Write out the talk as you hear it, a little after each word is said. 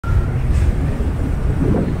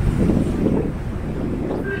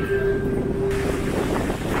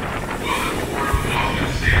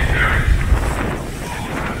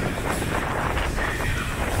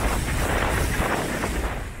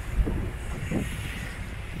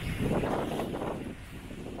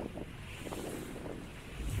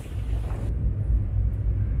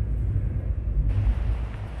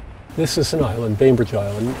This is an island, Bainbridge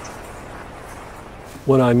Island.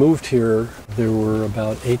 When I moved here, there were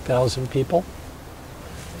about 8,000 people,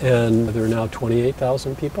 and there are now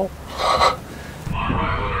 28,000 people.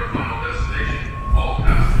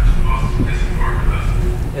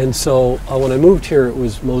 And so when I moved here, it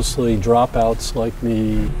was mostly dropouts like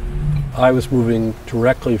me. I was moving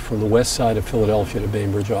directly from the west side of Philadelphia to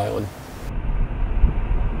Bainbridge Island.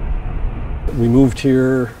 We moved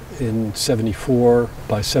here in '74.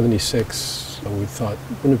 By '76, we thought,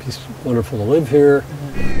 wouldn't it be wonderful to live here?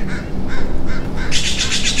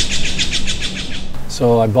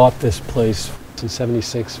 So I bought this place in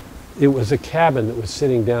 '76. It was a cabin that was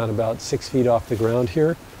sitting down about 6 feet off the ground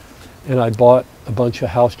here. And I bought a bunch of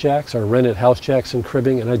house jacks, or rented house jacks and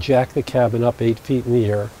cribbing, and I jacked the cabin up 8 feet in the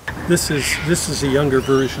air. This is a younger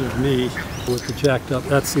version of me with the jacked up.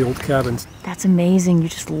 That's the old cabin. That's amazing. You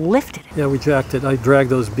just lifted it. Yeah, we jacked it. I dragged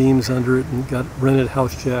those beams under it and got rented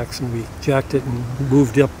house jacks, and we jacked it and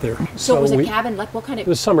moved up there. So it was a cabin, like what kind of? It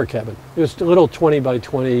was a summer cabin. It was a little 20 by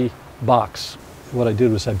 20 box. What I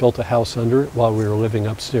did was I built a house under it while we were living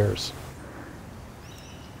upstairs.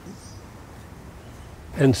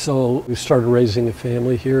 And so we started raising a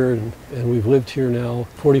family here, and we've lived here now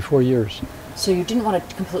 44 years. So you didn't want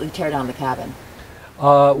to completely tear down the cabin?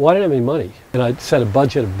 Well, I didn't have any money, and I set a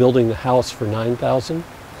budget of building the house for $9,000.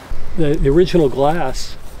 The original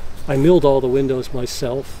glass, I milled all the windows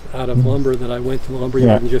myself out of lumber that I went to the lumber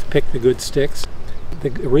yard and just picked the good sticks.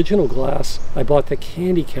 The original glass, I bought the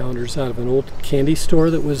candy counters out of an old candy store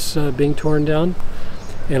that was being torn down,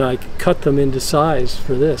 and I cut them into size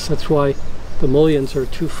for this. That's why the mullions are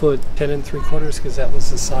 2 foot 10 3/4, because that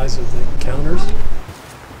was the size of the counters.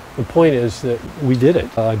 The point is that we did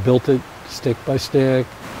it. I built it stick by stick.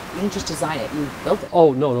 You didn't just design it; you built it.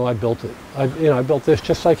 Oh no, I built it. I built this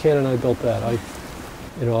just like Hannah and I built that.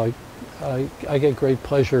 I get great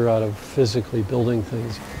pleasure out of physically building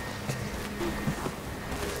things.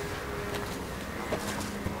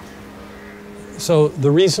 So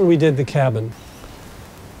the reason we did the cabin.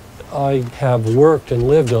 I have worked and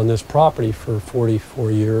lived on this property for 44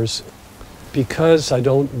 years. Because I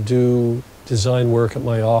don't do design work at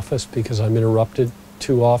my office because I'm interrupted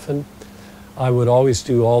too often, I would always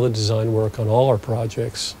do all the design work on all our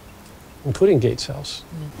projects, including Gates' house.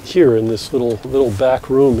 Here in this little back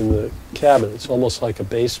room in the cabin, it's almost like a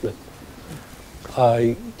basement.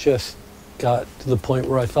 I just got to the point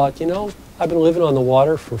where I thought, you know, I've been living on the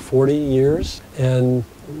water for 40 years, and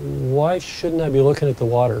why shouldn't I be looking at the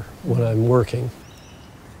water when I'm working?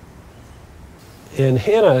 And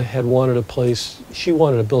Hannah had wanted a place, she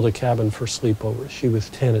wanted to build a cabin for sleepovers. She was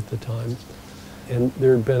 10 at the time. And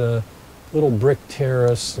there had been a little brick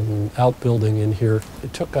terrace and outbuilding in here.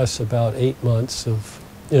 It took us about 8 months of,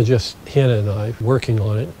 just Hannah and I working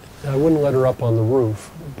on it. I wouldn't let her up on the roof,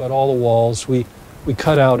 but all the walls, we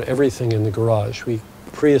cut out everything in the garage. We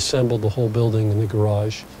pre-assembled the whole building in the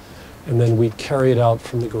garage, and then we'd carry it out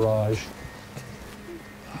from the garage.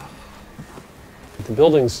 The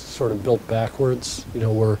building's sort of built backwards,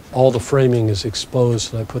 where all the framing is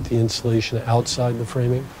exposed, and I put the insulation outside the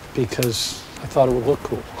framing because I thought it would look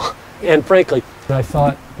cool. And frankly, I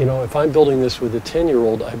thought, if I'm building this with a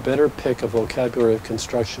 10-year-old, I better pick a vocabulary of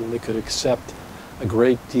construction that could accept a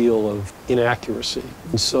great deal of inaccuracy.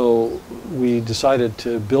 And so we decided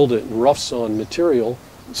to build it in rough-sawn material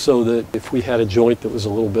so that if we had a joint that was a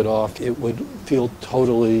little bit off, it would feel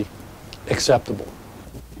totally acceptable.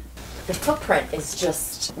 The footprint is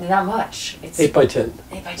just not much. It's 8 by 10.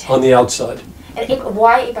 8 by 10. On the outside. And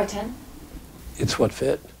why 8 by 10? It's what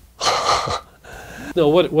fit. No,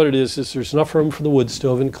 what it is there's enough room for the wood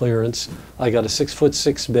stove and clearance. I got a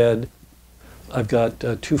 6'6" bed. I've got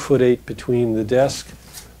 2'8" between the desk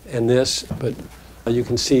and this, but you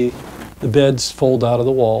can see the beds fold out of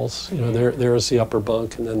the walls. There's the upper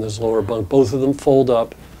bunk, and then there's lower bunk. Both of them fold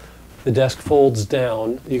up. The desk folds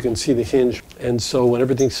down. You can see the hinge, and so when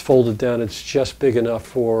everything's folded down, it's just big enough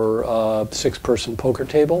for a 6-person poker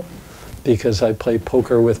table, because I play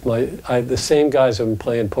poker with the same guys I've been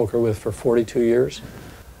playing poker with for 42 years.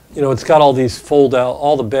 It's got all these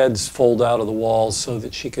all the beds fold out of the walls so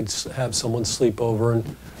that she could have someone sleep over.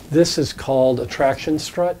 And this is called a traction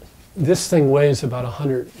strut. This thing weighs about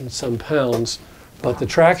 100 and some pounds, but the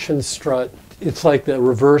traction strut, it's like the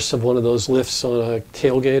reverse of one of those lifts on a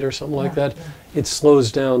tailgate or something like that. Yeah. It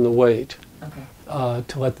slows down the weight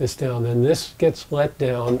to let this down. Then this gets let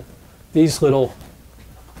down. These little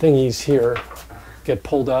thingies here get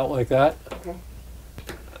pulled out like that. Okay.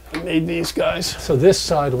 I made these guys. So this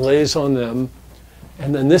side lays on them,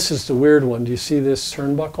 and then this is the weird one. Do you see this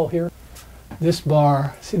turnbuckle here? This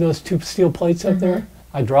bar, see those two steel plates up there?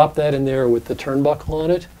 I dropped that in there with the turnbuckle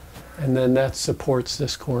on it, And then that supports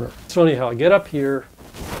this corner. It's funny how I get up here.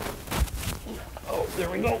 Oh, there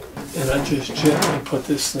we go. And I just gently put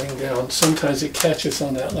this thing down. Sometimes it catches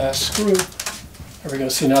on that last screw. There we go.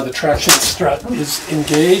 See, now the traction strut is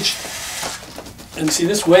engaged. And see,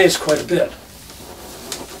 this weighs quite a bit.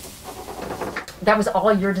 That was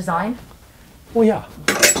all your design? Well, yeah.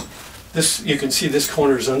 This, you can see this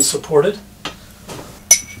corner is unsupported.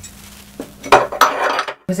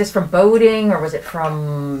 Was this from boating, or was it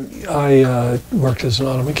from... I worked as an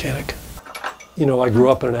auto mechanic. You know, I grew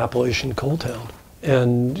up in an Appalachian coal town.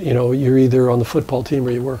 And, you know, you're either on the football team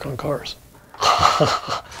or you work on cars.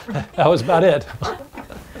 That was about it.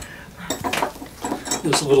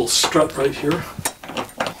 There's a little strut right here.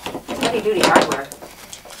 Heavy-duty hardware.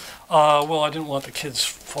 Well, I didn't want the kids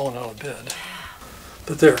falling out of bed.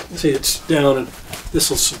 But there, see, it's down, and this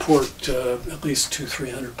will support at least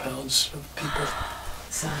 200-300 pounds of people.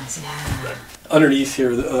 Size, yeah. Underneath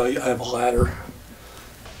here, I have a ladder.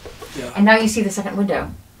 Yeah. And now you see the second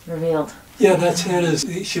window revealed. Yeah, that's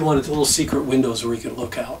it. She wanted little secret windows where you could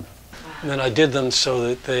look out. And then I did them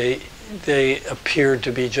so that they appeared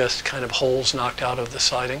to be just kind of holes knocked out of the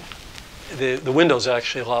siding. The window's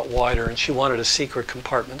actually a lot wider, and she wanted a secret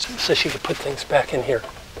compartment so she could put things back in here.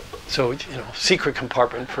 So, you know, secret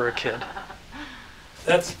compartment for a kid.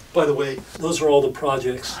 That's, by the way, those are all the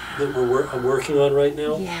projects that I'm working on right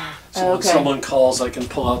now. Yeah. So when someone calls, I can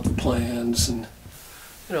pull out the plans, and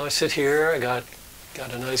you know, I sit here. I got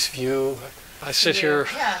a nice view. I sit here,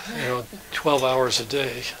 you know, 12 hours a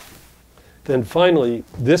day. Then finally,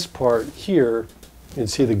 this part here, you can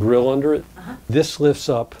see the grill under it. This lifts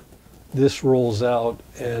up, this rolls out,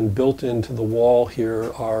 and built into the wall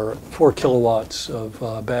here are 4 kilowatts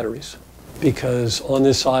of batteries. Because on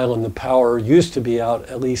this island, the power used to be out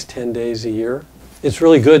at least 10 days a year. It's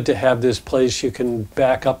really good to have this place you can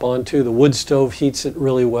back up onto. The wood stove heats it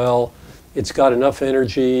really well. It's got enough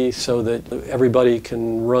energy so that everybody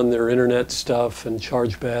can run their internet stuff and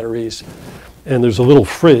charge batteries. And there's a little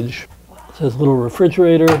fridge. It says little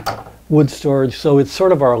refrigerator, wood storage. So it's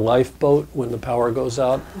sort of our lifeboat when the power goes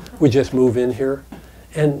out. We just move in here.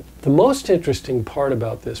 And the most interesting part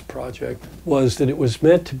about this project was that it was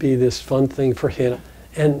meant to be this fun thing for Hannah.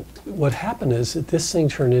 And what happened is that this thing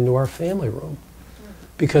turned into our family room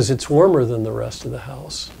because it's warmer than the rest of the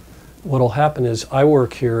house. What'll happen is I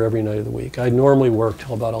work here every night of the week. I normally work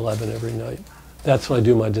till about 11 every night. That's when I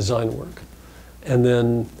do my design work. And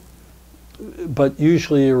then, but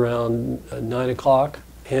usually around 9 o'clock,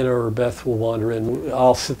 Hannah or Beth will wander in.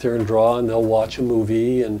 I'll sit there and draw, and they'll watch a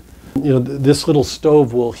movie. And you know, this little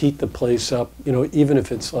stove will heat the place up, you know, even if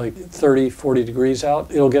it's like 30, 40 degrees out,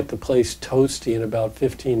 it'll get the place toasty in about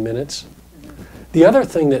 15 minutes. The other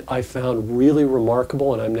thing that I found really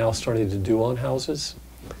remarkable, and I'm now starting to do on houses,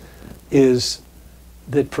 is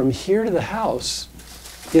that from here to the house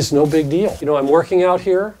is no big deal. You know, I'm working out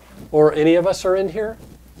here, or any of us are in here.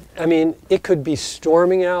 I mean, it could be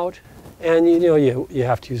storming out, and you know, you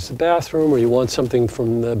have to use the bathroom, or you want something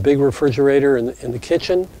from the big refrigerator in the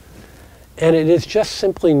kitchen. And it is just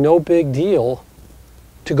simply no big deal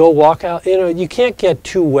to go walk out. You know, you can't get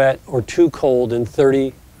too wet or too cold in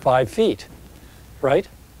 35 feet, right?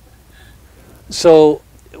 So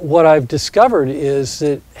what I've discovered is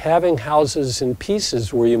that having houses in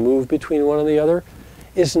pieces where you move between one and the other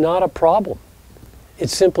is not a problem.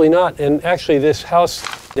 It's simply not. And actually this house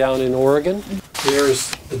down in Oregon, there's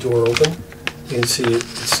the door open. You can see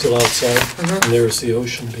it's still outside. And there's the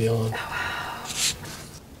ocean beyond.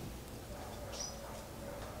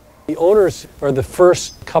 The owners are the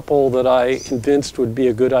first couple that I convinced would be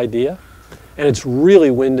a good idea. And it's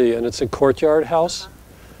really windy, and it's a courtyard house.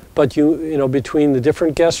 But you know, between the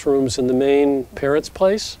different guest rooms and the main parents'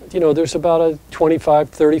 place, you know, there's about a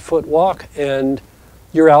 25, 30-foot walk, and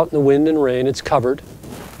you're out in the wind and rain. It's covered,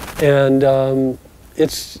 and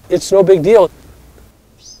it's no big deal.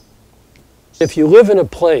 If you live in a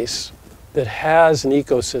place that has an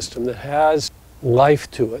ecosystem, that has life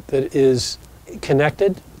to it, that is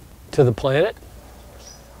connected to the planet,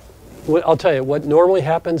 I'll tell you, what normally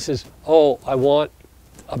happens is, oh, I want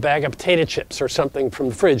a bag of potato chips or something from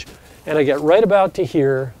the fridge. And I get right about to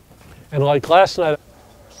here, and like last night,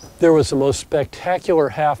 there was the most spectacular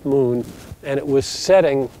half moon, and it was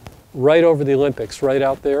setting right over the Olympics, right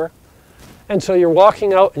out there. And so you're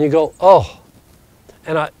walking out and you go, oh,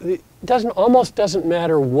 and it almost doesn't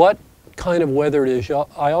matter what kind of weather it is.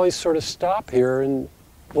 I always sort of stop here and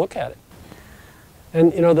look at it.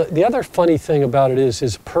 And you know, the other funny thing about it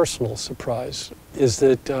is personal surprise, is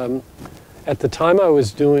that at the time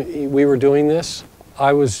we were doing this,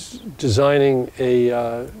 I was designing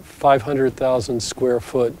a 500,000 square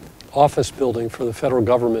foot office building for the federal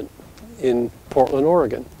government in Portland,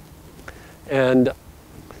 Oregon. And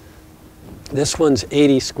this one's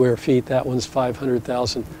 80 square feet, that one's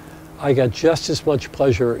 500,000. I got just as much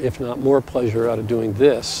pleasure, if not more pleasure, out of doing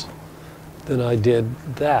this than I did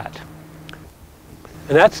that.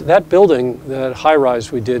 And that building, that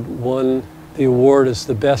high-rise we did, won the award as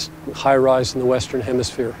the best high-rise in the Western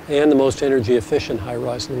Hemisphere and the most energy-efficient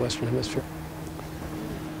high-rise in the Western Hemisphere.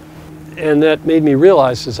 And that made me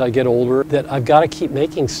realize as I get older that I've got to keep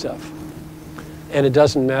making stuff. And it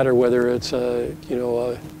doesn't matter whether it's a,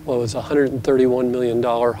 what was a $131 million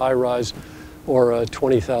high-rise or a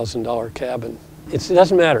 $20,000 cabin. It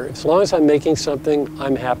doesn't matter. As long as I'm making something,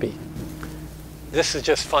 I'm happy. This is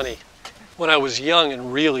just funny. When I was young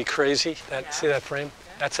and really crazy, see that frame?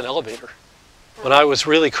 That's an elevator. When I was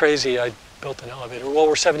really crazy, I built an elevator. Well,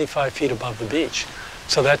 we're 75 feet above the beach,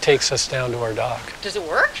 so that takes us down to our dock. Does it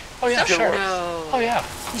work? Oh yeah, sure. No. Oh yeah.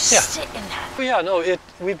 You sit in that. Oh yeah, no,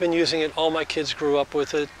 we've been using it. All my kids grew up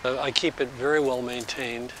with it. I keep it very well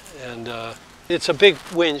maintained, and it's a big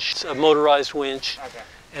winch, it's a motorized winch. Okay.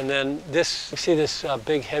 And then this, you see this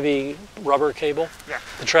big heavy rubber cable? Yeah.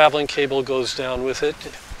 The traveling cable goes down with it.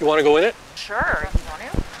 You want to go in it? Sure. You want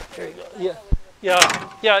to? There you go.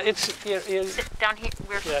 Yeah. It's. Sit down here.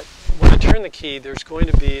 Yeah. When I turn the key, there's going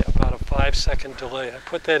to be about a 5-second delay. I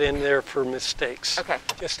put that in there for mistakes. Okay.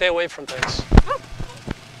 Just stay away from things.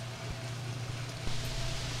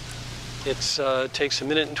 It takes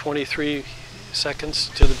 1:23 seconds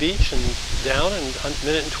to the beach and down, and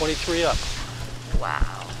 1:23 up.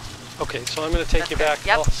 Wow. Okay, so I'm going to take you back.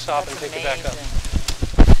 Yep. I'll stop and take you back up.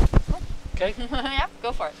 Okay? Yep,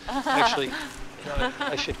 go for it. Actually,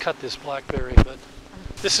 I should cut this blackberry, but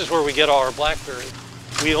this is where we get all our blackberry.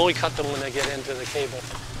 We only cut them when they get into the cable.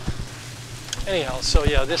 Anyhow, so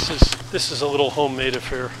yeah, this is a little homemade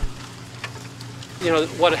affair. You know,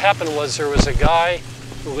 what happened was there was a guy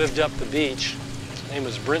who lived up the beach. His name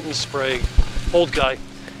was Brenton Sprague, old guy,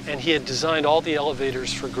 and he had designed all the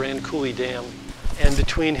elevators for Grand Coulee Dam. And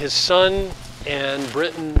between his son and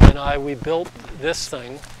Brenton and I, we built this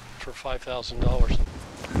thing for $5,000.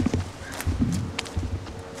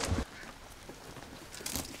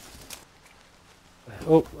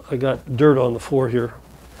 Oh, I got dirt on the floor here.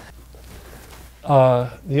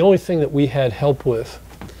 The only thing that we had help with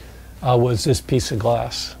was this piece of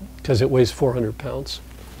glass, because it weighs 400 pounds.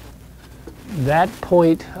 That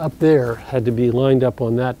point up there had to be lined up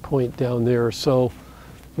on that point down there. So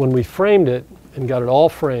when we framed it and got it all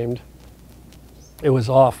framed, it was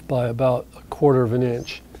off by about 1/4 of an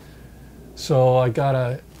inch. So I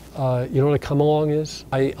got you know what a come along is?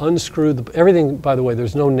 I unscrewed everything, by the way,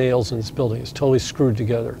 there's no nails in this building. It's totally screwed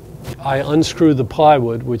together. I unscrewed the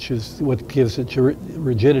plywood, which is what gives it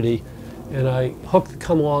rigidity, and I hooked the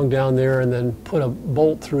come along down there and then put a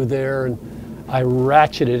bolt through there, and I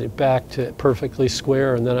ratcheted it back to perfectly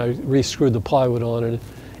square, and then I re-screwed the plywood on it.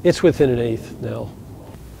 It's within 1/8 now.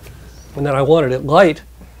 And then I wanted it light,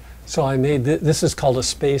 so I made this is called a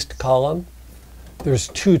spaced column. There's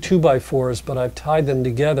 2 2x4s, but I've tied them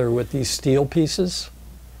together with these steel pieces.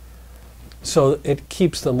 So it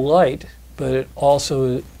keeps them light, but it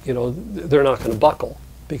also, you know, they're not going to buckle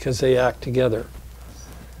because they act together.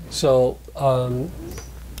 So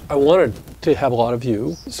I wanted to have a lot of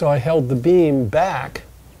view, so I held the beam back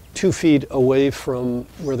 2 feet away from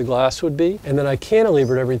where the glass would be, and then I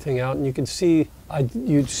cantilevered everything out, and you can see I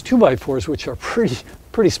used 2x4s, which are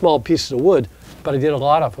pretty small pieces of wood, but I did a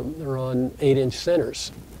lot of them. They're on 8-inch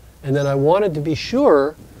centers. And then I wanted to be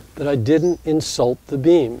sure that I didn't insult the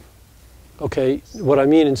beam. Okay, what I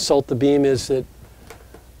mean insult the beam is that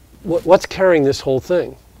what's carrying this whole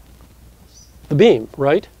thing? The beam,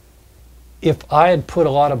 right? If I had put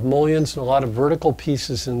a lot of mullions and a lot of vertical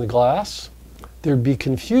pieces in the glass, there'd be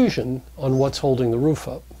confusion on what's holding the roof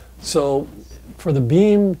up. So for the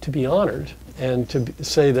beam to be honored and to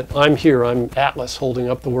say that I'm here, I'm Atlas holding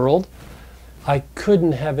up the world, I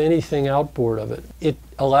couldn't have anything outboard of it. It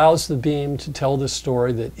allows the beam to tell the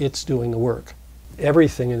story that it's doing the work.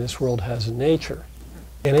 Everything in this world has a nature.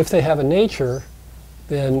 And if they have a nature,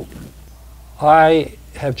 then I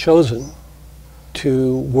have chosen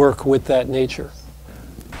to work with that nature.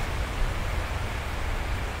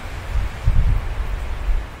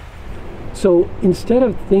 So instead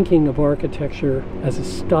of thinking of architecture as a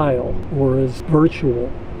style or as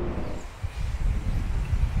virtual,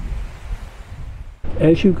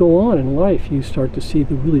 as you go on in life, you start to see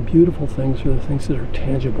the really beautiful things are the things that are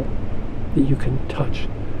tangible, that you can touch,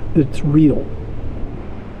 that's real.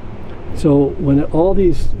 So when all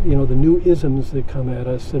these, you know, the new isms that come at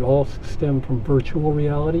us that all stem from virtual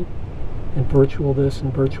reality and virtual this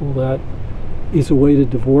and virtual that is a way to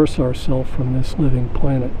divorce ourselves from this living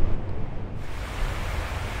planet.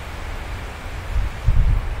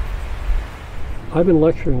 I've been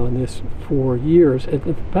lecturing on this for years, and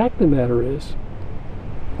the fact of the matter is,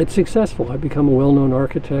 it's successful. I've become a well-known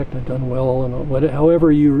architect. I've done well, and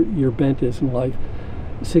however your bent is in life.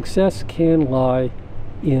 Success can lie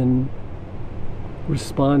in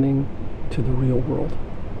responding to the real world.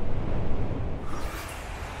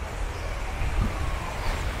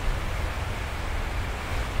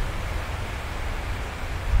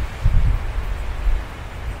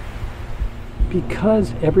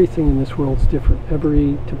 Because everything in this world is different,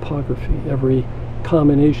 every topography, every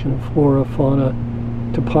combination of flora, fauna,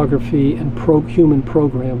 topography, and human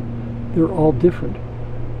program, they're all different.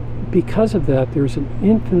 Because of that, there's an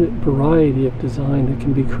infinite variety of design that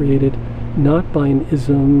can be created not by an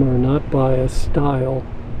ism or not by a style,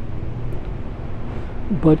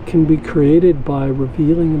 but can be created by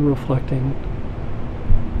revealing and reflecting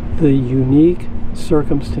the unique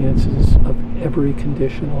circumstances of every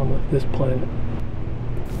condition on this planet.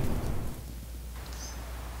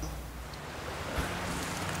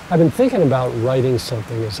 I've been thinking about writing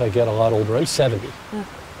something as I get a lot older. I'm 70.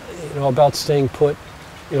 Yeah. About staying put.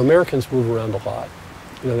 Americans move around a lot.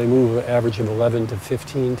 They move an average of 11 to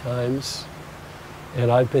 15 times.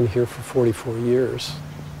 And I've been here for 44 years.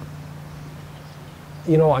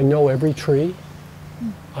 I know every tree.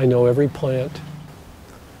 I know every plant.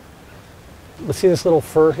 Let's see this little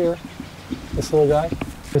fir here? This little guy?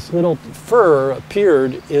 This little fir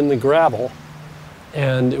appeared in the gravel,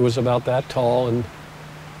 and it was about that tall, and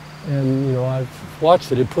I've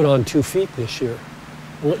watched it. It put on 2 feet this year.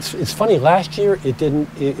 It's funny, last year it didn't,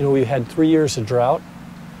 we had 3 years of drought.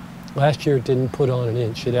 Last year it didn't put on an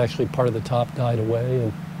inch. It actually, part of the top died away,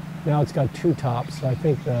 and now it's got 2 tops. So I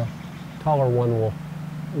think the taller one will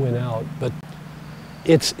win out. But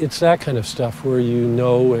it's that kind of stuff where you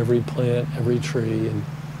know every plant, every tree,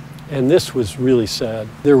 and this was really sad.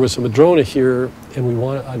 There was a madrona here, and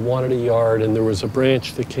I wanted a yard, and there was a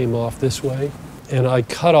branch that came off this way, and I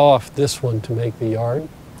cut off this one to make the yard.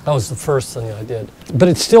 That was the first thing I did. But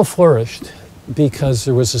it still flourished because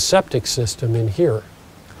there was a septic system in here.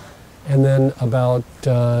 And then about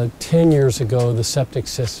 10 years ago, the septic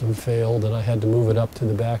system failed, and I had to move it up to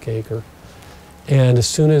the back acre. And as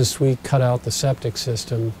soon as we cut out the septic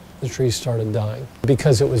system, the tree started dying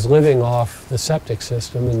because it was living off the septic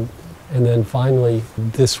system, and then finally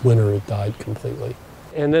this winter it died completely.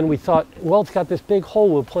 And then we thought, well, it's got this big hole,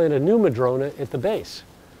 we'll plant a new madrona at the base.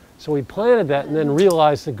 So we planted that and then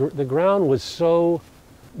realized the ground was so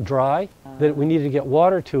dry that we needed to get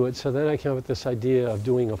water to it. So then I came up with this idea of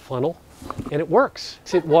doing a funnel, and it works.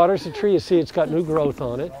 It waters the tree. You see it's got new growth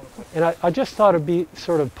on it. And I just thought it'd be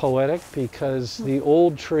sort of poetic because the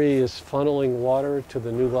old tree is funneling water to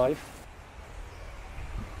the new life.